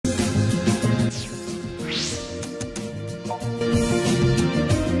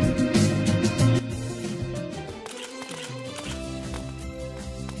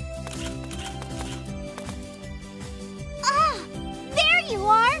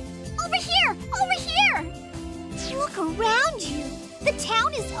The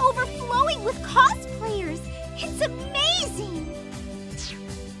town is overflowing with cosplayers. It's amazing.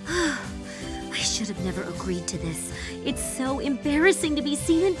 I should have never agreed to this. It's so embarrassing to be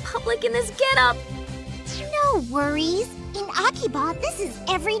seen in public in this getup. No worries. In Akiba, this is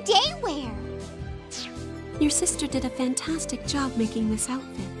everyday wear. Your sister did a fantastic job making this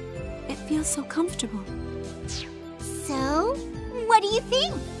outfit. It feels so comfortable. So, what do you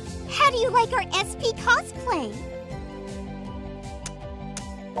think? How do you like our SP cosplay?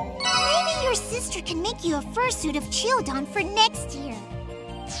 Maybe your sister can make you a fursuit of Childon for next year.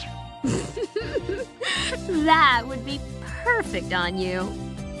 That would be perfect on you.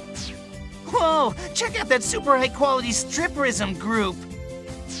 Whoa! Check out that super high-quality stripperism group!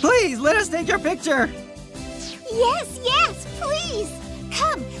 Please, let us take your picture! Yes, please!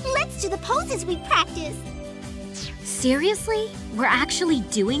 Come, let's do the poses we practiced. Seriously? We're actually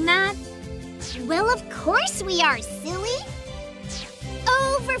doing that? Well, of course we are, silly!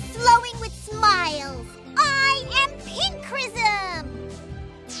 Overflowing with smiles! I am Pinkrism!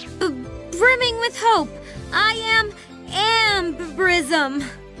 Brimming with hope! I am Ambrism!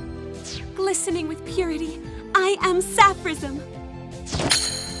 Glistening with purity, I am Sapphism!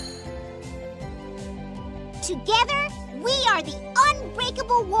 Together, we are the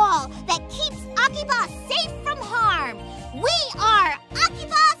unbreakable wall that keeps Akiba safe from harm! We are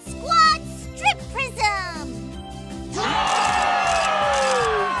Akiba Squad Strip Prism!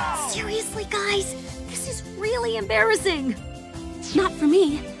 Seriously, guys, this is really embarrassing. Not for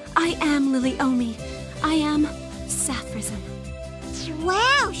me. I am Lily Omi. I am Sapphism.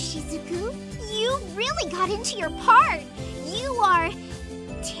 Wow, Shizuku, you really got into your part. You are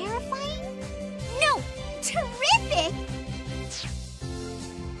terrifying? No, terrific!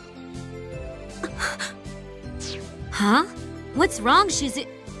 Huh? What's wrong,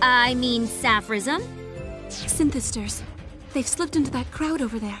 I mean, Sapphism? Synthesters. They've slipped into that crowd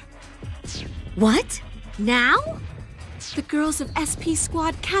over there. What? Now? The girls of SP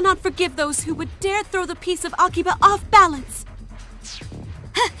Squad cannot forgive those who would dare throw the piece of Akiba off balance.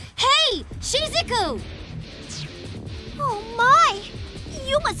 Hey! Shizuku! Oh my!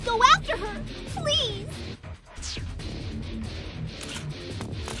 You must go after her, please!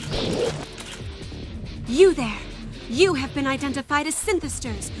 You there! You have been identified as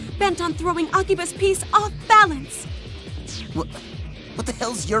synthesters, bent on throwing Akiba's piece off balance! What the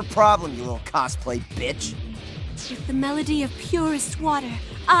hell's your problem, you little cosplay bitch? With the melody of purest water,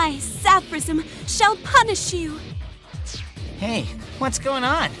 I, Sapphism, shall punish you! Hey, what's going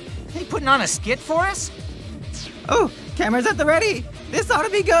on? Are they putting on a skit for us? Oh, cameras at the ready! This ought to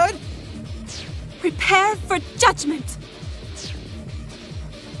be good! Prepare for judgment!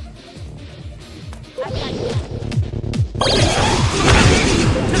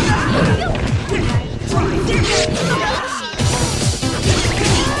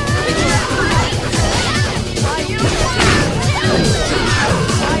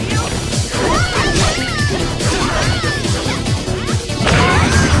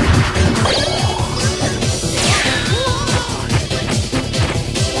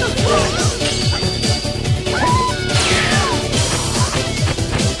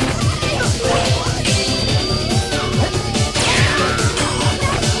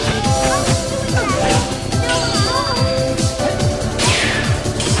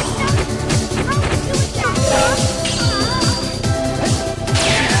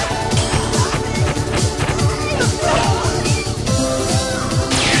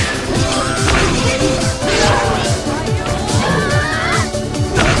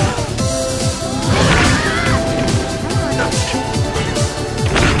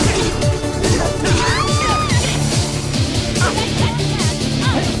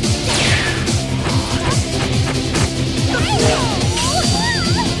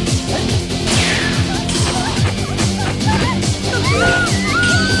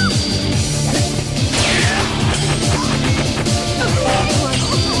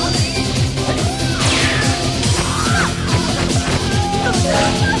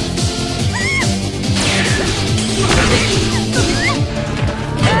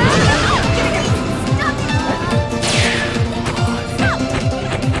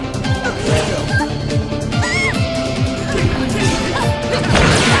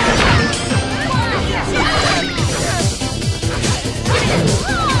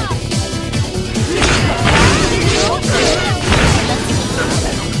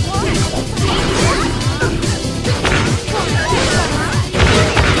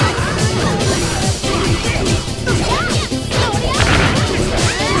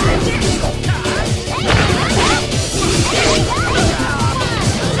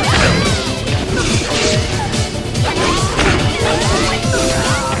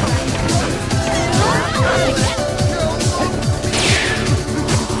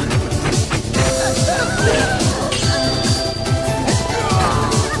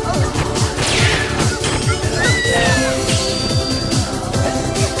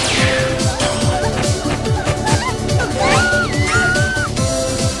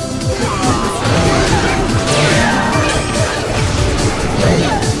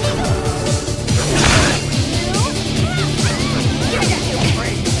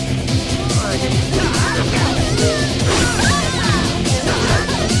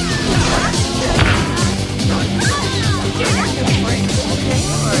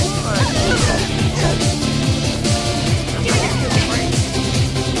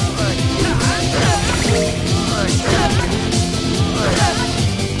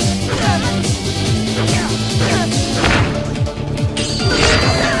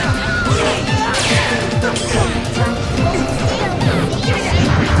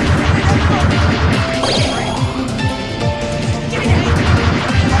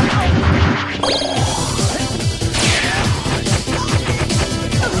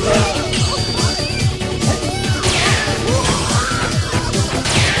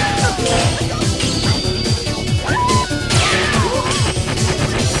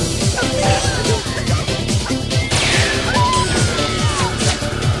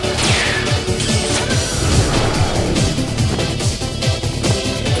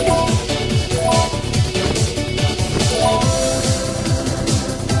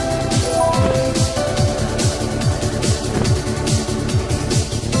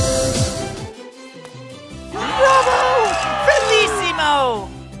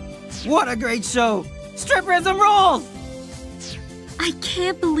 What a great show! Stripperism rules! I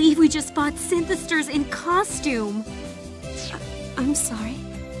can't believe we just fought synthesters in costume. I'm sorry.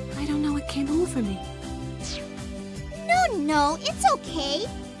 I don't know what came over me. No, it's okay.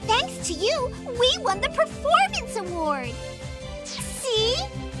 Thanks to you, we won the Performance Award. See?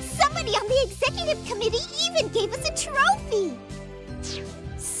 Somebody on the executive committee even gave us a trophy.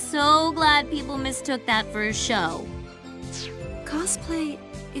 So glad people mistook that for a show. Cosplay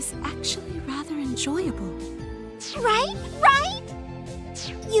is actually rather enjoyable. Right?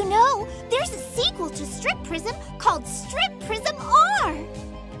 You know, there's a sequel to Strip Prism called Strip Prism R.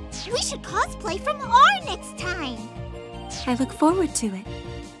 We should cosplay from R next time. I look forward to it.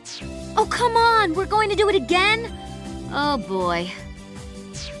 Oh, come on! We're going to do it again? Oh, boy.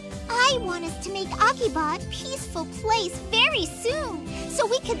 I want us to make Akiba a peaceful place very soon, so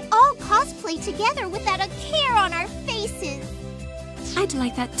we can all cosplay together without a care on our faces. I'd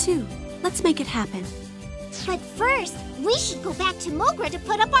like that too. Let's make it happen. But first, we should go back to Mogra to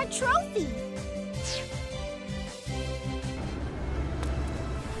put up our trophy.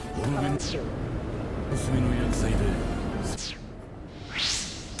 娘の厄災で